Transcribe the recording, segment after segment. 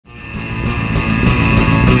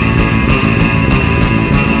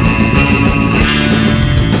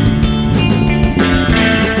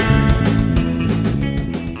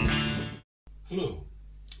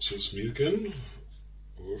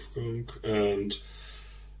and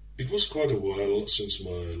it was quite a while since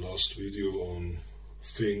my last video on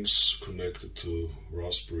things connected to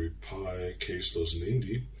Raspberry Pi, KStars and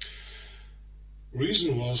INDI.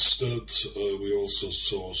 Reason was that we also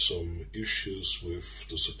saw some issues with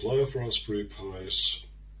the supply of Raspberry Pis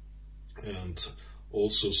and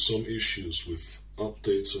also some issues with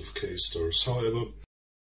updates of KStars. However,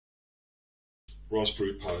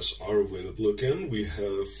 Raspberry Pis are available again. We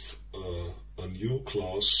have a new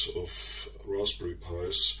class of Raspberry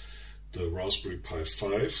Pis, the Raspberry Pi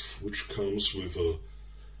 5, which comes with a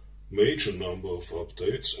major number of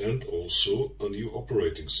updates and also a new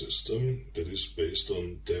operating system that is based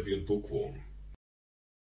on Debian Bookworm.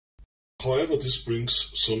 However, this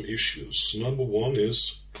brings some issues. Number one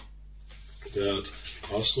is that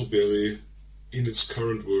Raspeberry in its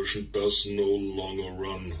current version does no longer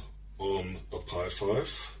run on a Pi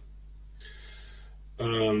 5,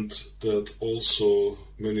 and that also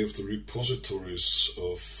many of the repositories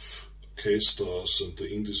of KStars and the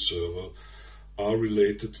INDI server are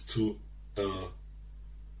related to an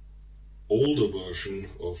older version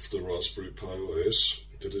of the Raspberry Pi OS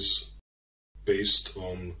that is based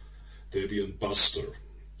on Debian Buster.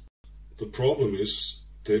 The problem is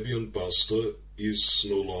Debian Buster is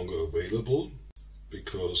no longer available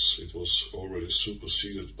because it was already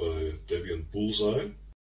superseded by Debian Bullseye,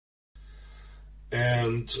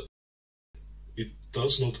 and it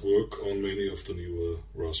does not work on many of the newer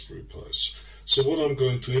Raspberry Pis. So what I'm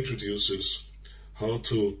going to introduce is how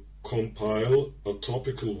to compile a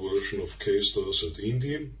topical version of KStars and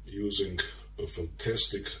INDI using a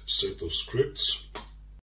fantastic set of scripts,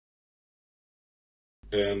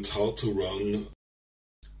 and how to run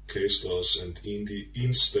KStars and INDI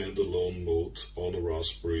in standalone mode on a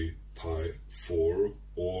Raspberry Pi 4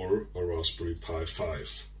 or a Raspberry Pi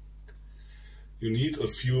 5. You need a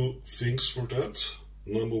few things for that.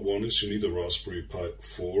 Number one is you need a Raspberry Pi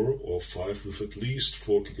 4 or 5 with at least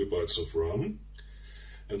 4 GB of RAM.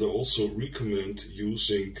 And I also recommend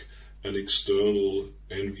using an external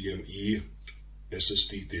NVMe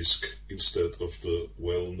SSD disk instead of the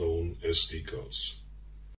well-known SD cards.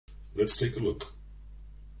 Let's take a look.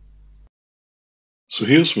 So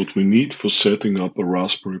here's what we need for setting up a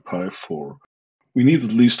Raspberry Pi 4. We need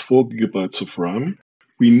at least 4 GB of RAM.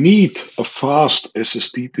 We need a fast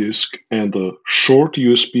SSD disk and a short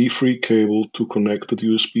USB-free cable to connect the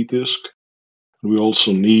USB disk. We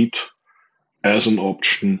also need, as an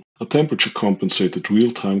option, a temperature-compensated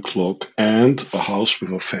real-time clock and a house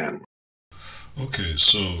with a fan. Okay,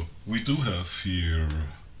 so we do have here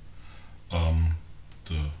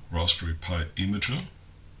the Raspberry Pi imager,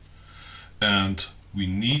 and we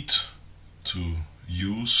need to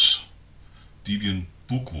use Debian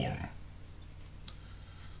Bookworm.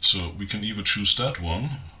 So we can either choose that one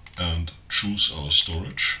and choose our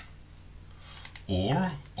storage,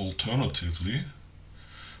 or alternatively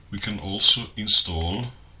we can also install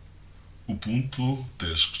Ubuntu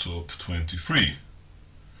Desktop 23.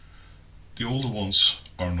 The older ones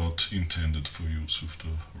are not intended for use with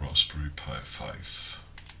the Raspberry Pi 5.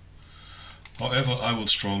 However, I would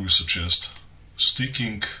strongly suggest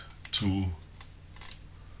sticking to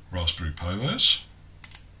Raspberry Pi OS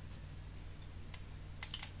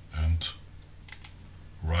and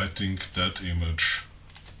writing that image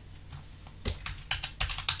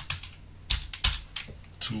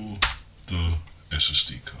to the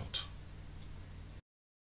SSD card.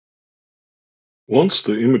 Once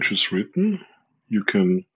the image is written, you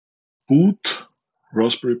can boot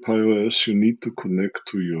Raspberry Pi OS. You need to connect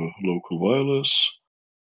to your local wireless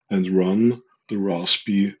and run the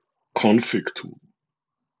Raspi config tool.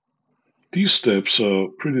 These steps are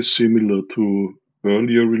pretty similar to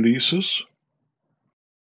earlier releases.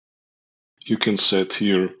 You can set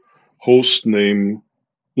here host name,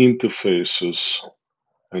 interfaces,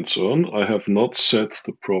 and so on. I have not set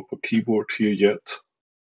the proper keyboard here yet,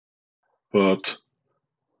 but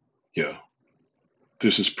yeah,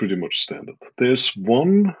 this is pretty much standard. There's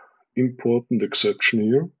one important exception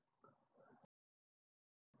here.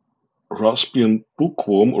 Raspbian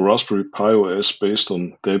Bookworm or Raspberry Pi OS based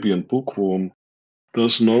on Debian Bookworm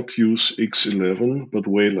does not use X11 but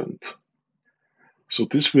Wayland. So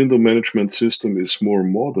this window management system is more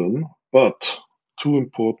modern, but two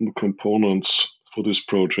important components for this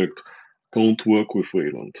project don't work with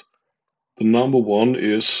Wayland. The number one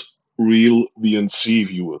is Real VNC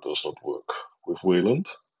Viewer does not work with Wayland.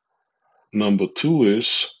 Number two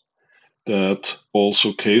is that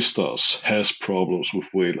also KStars has problems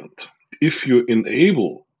with Wayland. If you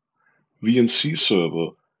enable VNC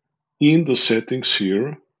server in the settings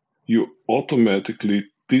here, you automatically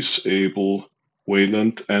disable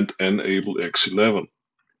Wayland and enable X11.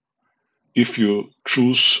 If you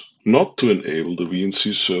choose not to enable the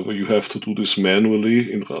VNC server, you have to do this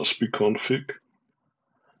manually in Raspi config.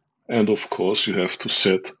 And of course, you have to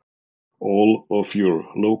set all of your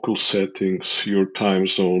local settings, your time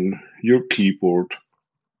zone, your keyboard,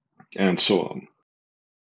 and so on.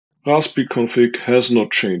 Raspi config has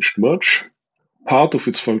not changed much. Part of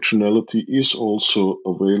its functionality is also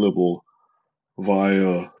available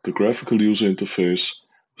via the graphical user interface.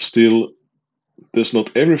 Still, there's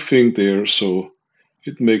not everything there, so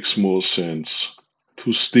it makes more sense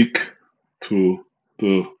to stick to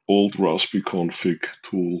the old Raspi config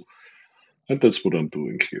tool, and that's what I'm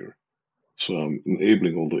doing here. So I'm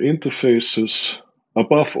enabling all the interfaces.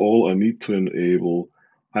 Above all, I need to enable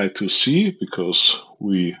I2C because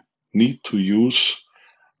we need to use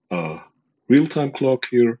a real-time clock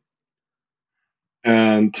here.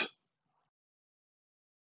 And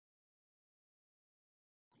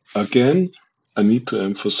again, I need to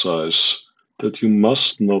emphasize that you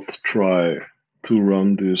must not try to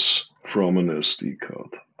run this from an SD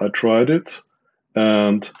card. I tried it,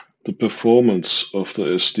 and the performance of the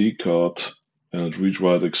SD card and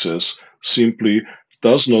read-write access simply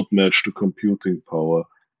does not match the computing power,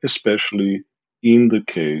 especially in the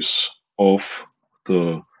case of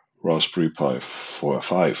the Raspberry Pi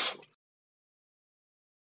 5.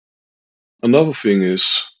 Another thing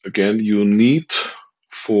is, again, you need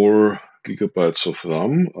 4 gigabytes of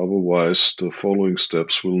RAM, otherwise the following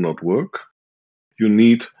steps will not work. You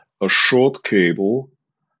need a short cable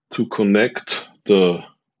to connect the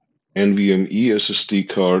NVMe SSD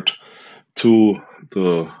card to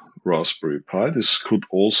the Raspberry Pi. This could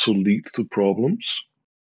also lead to problems.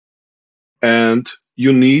 And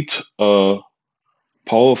you need a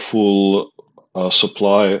powerful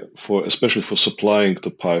supply for, especially for supplying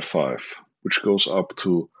the Pi 5, which goes up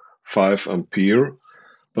to 5 ampere.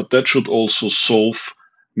 But that should also solve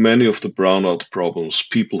many of the brownout problems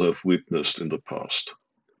people have witnessed in the past.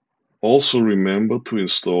 Also remember to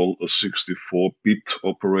install a 64-bit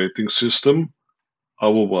operating system.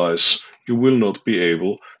 Otherwise, you will not be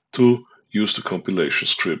able to use the compilation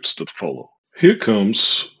scripts that follow. Here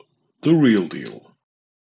comes the real deal.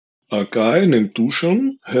 A guy named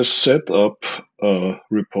Dusan has set up a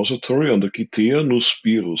repository on the Gitea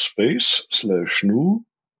nuspiro space /new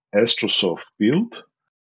astrosoft build,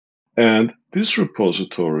 and this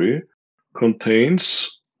repository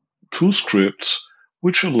contains 2 scripts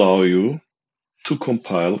which allow you to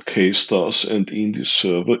compile KStars and INDI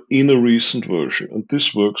server in a recent version, and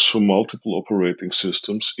this works for multiple operating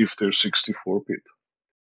systems if they're 64-bit.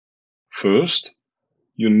 First,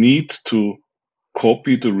 you need to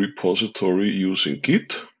copy the repository using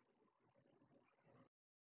Git,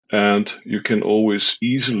 and you can always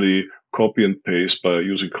easily copy and paste by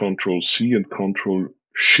using Ctrl+C and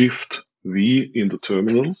Ctrl+Shift+V in the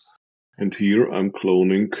terminal. And here I'm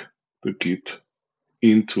cloning the Git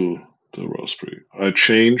into the Raspberry. I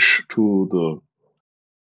change to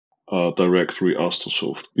the directory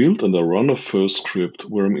astrosoft build, and I run a first script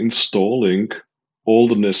where I'm installing all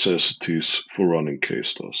the necessities for running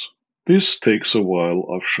KStars. This takes a while.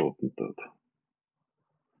 I've shortened that.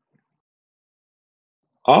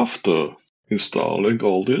 After installing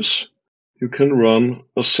all this, you can run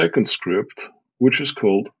a second script, which is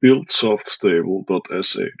called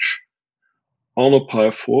buildsoftstable.sh. On a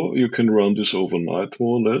Pi 4, you can run this overnight,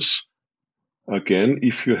 more or less. Again,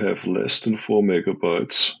 if you have less than 4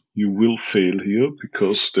 megabytes, you will fail here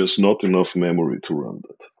because there's not enough memory to run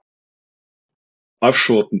that. I've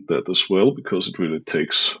shortened that as well because it really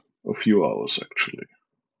takes a few hours actually.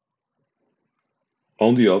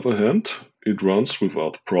 On the other hand, it runs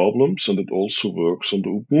without problems, and it also works on the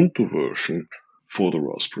Ubuntu version for the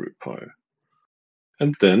Raspberry Pi.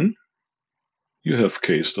 And then you have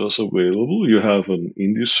KStars available, you have an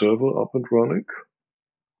INDI server up and running,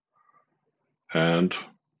 and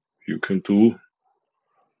you can do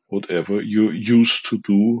whatever you used to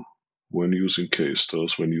do when using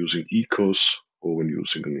KStars, when using ECOS, or when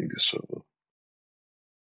using an INDI server.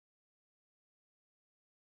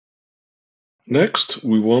 Next,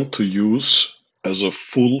 we want to use as a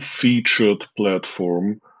full-featured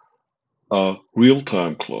platform a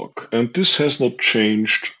real-time clock, and this has not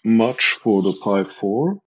changed much for the Pi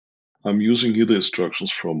 4. I'm using here the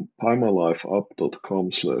instructions from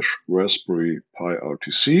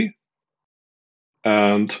pimylifeup.com/raspberry-pi-rtc,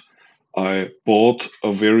 and I bought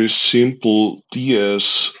a very simple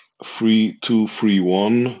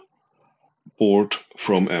DS3231 board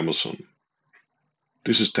from Amazon.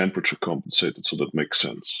 This is temperature compensated, so that makes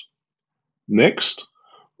sense. Next,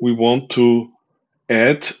 we want to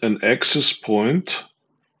add an access point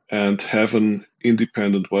and have an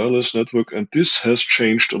independent wireless network, and this has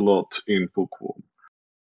changed a lot in Bookworm.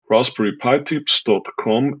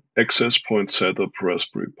 RaspberryPiTips.com access point setup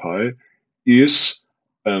Raspberry Pi is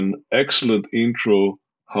an excellent intro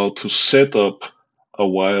how to set up a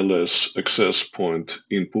wireless access point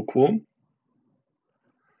in Bookworm.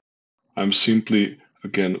 I'm simply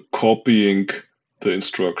again copying the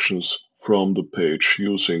instructions from the page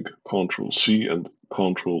using Ctrl+C and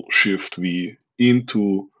Ctrl+Shift+V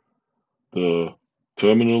into the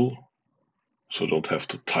terminal, so I don't have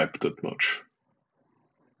to type that much.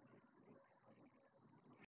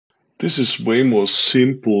 This is way more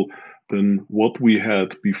simple than what we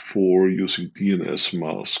had before using DNS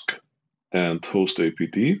mask and host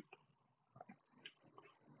APD.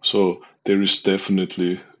 So there is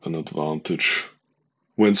definitely an advantage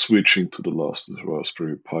when switching to the lastest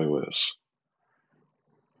Raspberry Pi OS.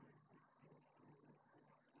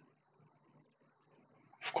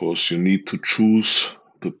 Of course, you need to choose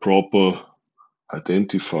the proper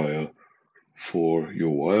identifier for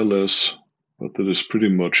your wireless, but that is pretty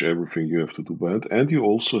much everything you have to do by hand. And you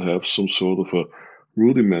also have some sort of a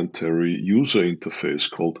rudimentary user interface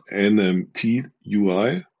called NMT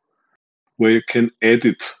UI, where you can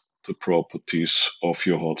edit the properties of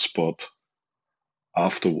your hotspot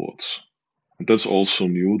afterwards. And that's also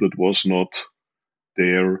new. That was not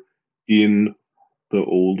there in the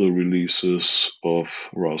older releases of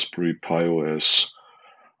Raspberry Pi OS,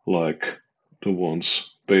 like the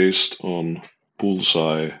ones based on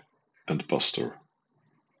Bullseye and Buster.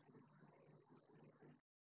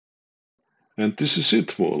 And this is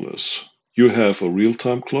it, more or less. You have a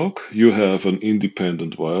real-time clock, you have an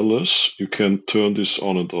independent wireless, you can turn this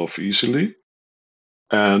on and off easily,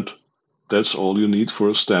 and that's all you need for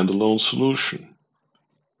a standalone solution.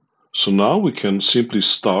 So now we can simply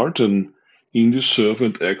start an INDI server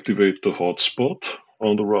and activate the hotspot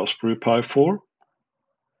on the Raspberry Pi 4.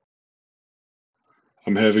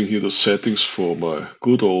 I'm having here the settings for my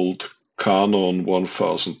good old Canon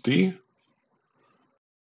 1000D.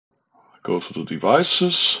 Go to the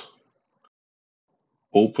devices,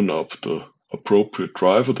 open up the appropriate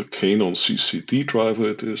driver, the Canon CCD driver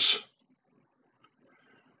it is.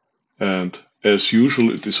 And as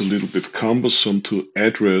usual, it is a little bit cumbersome to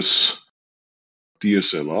address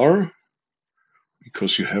DSLR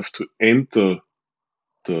because you have to enter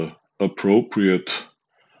the appropriate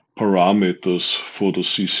parameters for the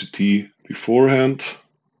CCD beforehand.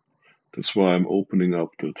 That's why I'm opening up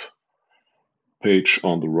that page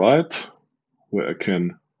on the right where I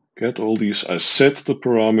can get all these. I set the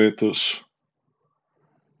parameters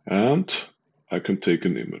and I can take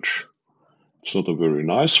an image. It's not a very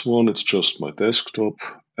nice one, it's just my desktop,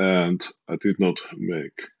 and I did not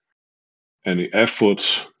make any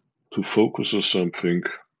efforts to focus or something,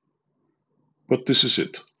 but this is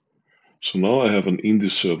it. So now I have an INDI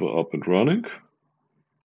server up and running,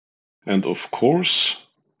 and of course,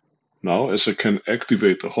 now as I can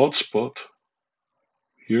activate the hotspot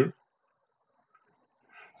here,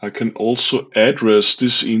 I can also address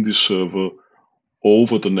this INDI server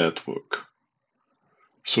over the network.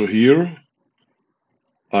 So here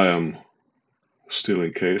I am still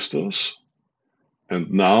in KStars,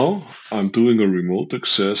 and now I'm doing a remote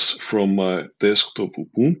access from my desktop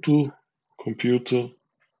Ubuntu computer.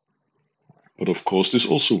 But of course, this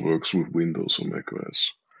also works with Windows or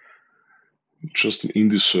macOS. Just an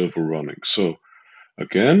INDI server running. So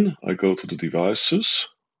again, I go to the devices.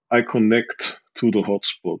 I connect to the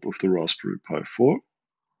hotspot of the Raspberry Pi 4.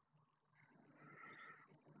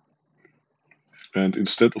 And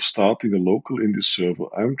instead of starting a local INDI server,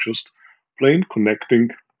 I'm just plain connecting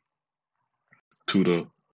to the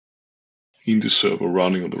INDI server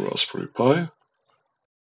running on the Raspberry Pi.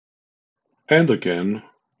 And again,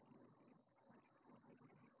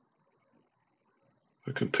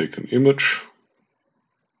 I can take an image.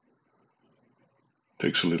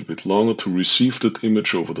 Takes a little bit longer to receive that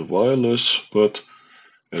image over the wireless, but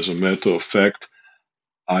as a matter of fact,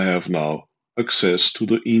 I have now access to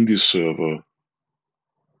the INDI server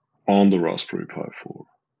on the Raspberry Pi 4.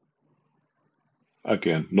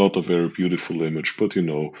 Again, not a very beautiful image, but you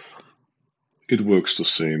know, it works the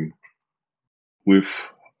same with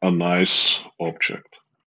a nice object.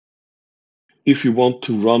 If you want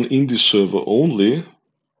to run INDI server only,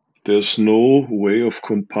 there's no way of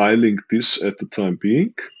compiling this at the time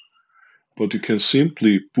being, but you can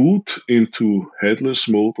simply boot into headless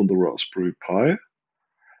mode on the Raspberry Pi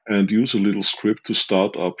and use a little script to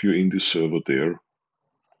start up your INDI server there.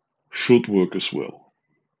 Should work as well.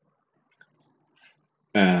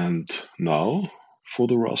 And now for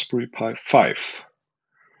the Raspberry Pi 5.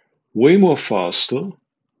 Way more faster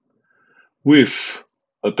with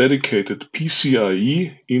a dedicated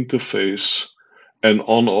PCIe interface, an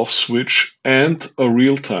on-off switch, and a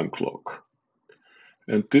real-time clock.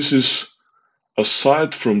 And this is,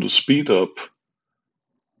 aside from the speed up,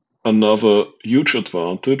 another huge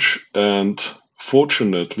advantage, and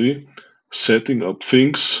fortunately, setting up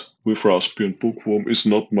things with Raspi and Bookworm is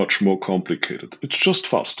not much more complicated. It's just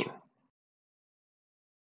faster.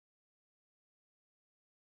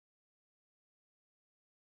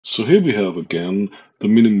 So here we have again the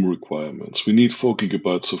minimum requirements. We need 4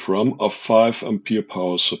 GB of RAM, a 5 ampere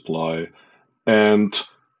power supply, and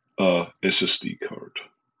a SSD card.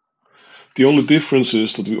 The only difference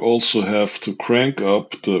is that we also have to crank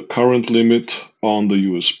up the current limit on the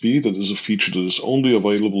USB. That is a feature that is only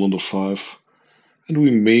available on the 5. And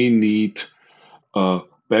we may need a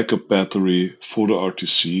backup battery for the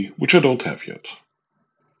RTC, which I don't have yet.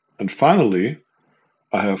 And finally,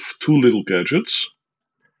 I have 2 little gadgets.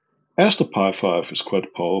 As the Pi 5 is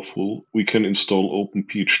quite powerful, we can install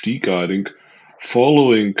OpenPHD guiding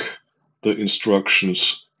following the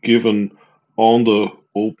instructions given on the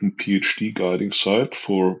OpenPHD guiding site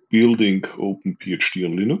for building OpenPHD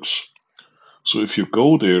on Linux. So if you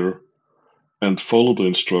go there and follow the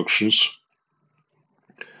instructions,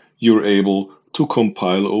 you're able to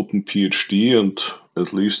compile OpenPHD, and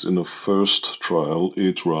at least in the first trial,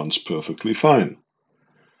 it runs perfectly fine.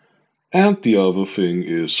 And the other thing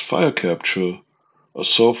is Firecapture, a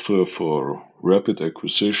software for rapid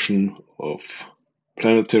acquisition of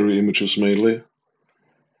planetary images mainly.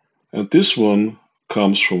 And this one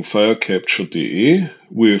comes from firecapture.de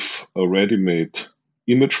with a ready-made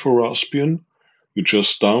image for Raspbian. You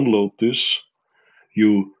just download this.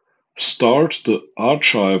 You start the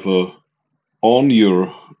archiver on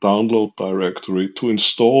your download directory to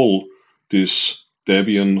install this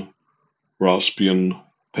Debian Raspbian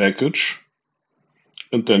package,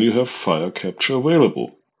 and then you have Firecapture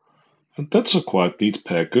available. And that's a quite neat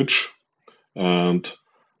package, and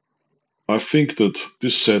I think that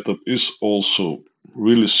this setup is also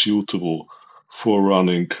really suitable for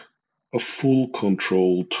running a full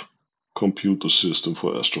controlled computer system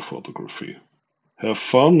for astrophotography. Have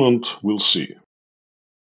fun, and we'll see.